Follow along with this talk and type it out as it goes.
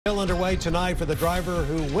Still underway tonight for the driver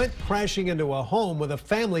who went crashing into a home with a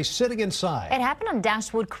family sitting inside. It happened on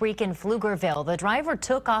Dashwood Creek in Pflugerville. The driver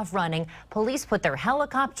took off running. Police put their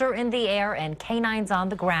helicopter in the air and canines on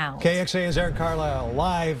the ground. KXAN's Eric Carlisle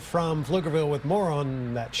live from Pflugerville with more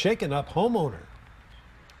on that shaken up homeowner.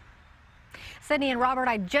 Sydney and Robert,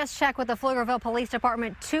 I just checked with the Pflugerville Police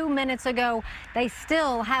Department 2 minutes ago. They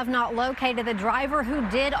still have not located the driver who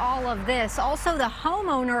did all of this. Also, the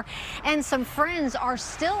homeowner and some friends are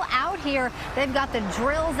still out here. They've got the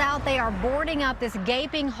drills out. They are boarding up this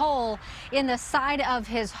gaping hole in the side of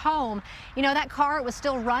his home. You know, that car was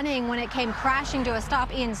still running when it came crashing to a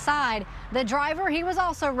stop inside. The driver, he was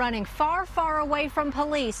also running far, far away from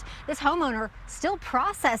police. This homeowner still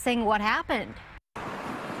processing what happened.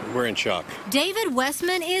 We're in shock. David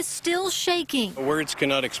Westman is still shaking. Words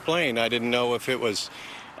cannot explain. I didn't know if it was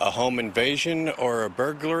a home invasion or a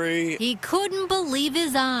burglary. He couldn't believe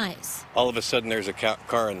his eyes. All of a sudden, there's a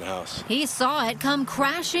car in the house. He saw it come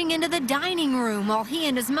crashing into the dining room while he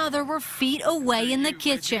and his mother were feet away in the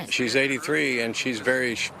kitchen. She's 83 and she's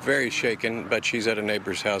very, very shaken, but she's at a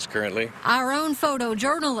neighbor's house currently. Our own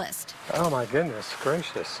photojournalist. Oh my goodness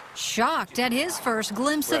gracious. Shocked at his first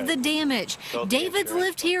glimpse of the damage. David's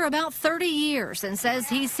lived here about 30 years and says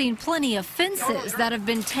he's seen plenty of fences that have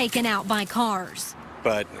been taken out by cars.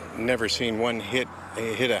 But never seen one hit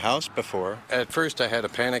a house before. At first I had a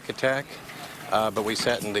panic attack, but we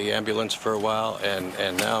sat in the ambulance for a while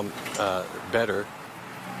and now I'm better.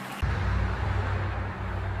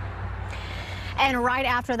 And right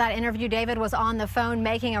after that interview, David was on the phone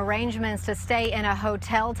making arrangements to stay in a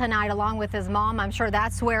hotel tonight along with his mom. I'm sure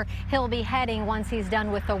that's where he'll be heading once he's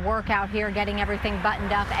done with the work out here, getting everything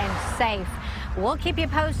buttoned up and safe. We'll keep you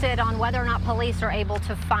posted on whether or not police are able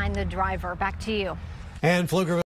to find the driver. Back to you. And Pflugerville.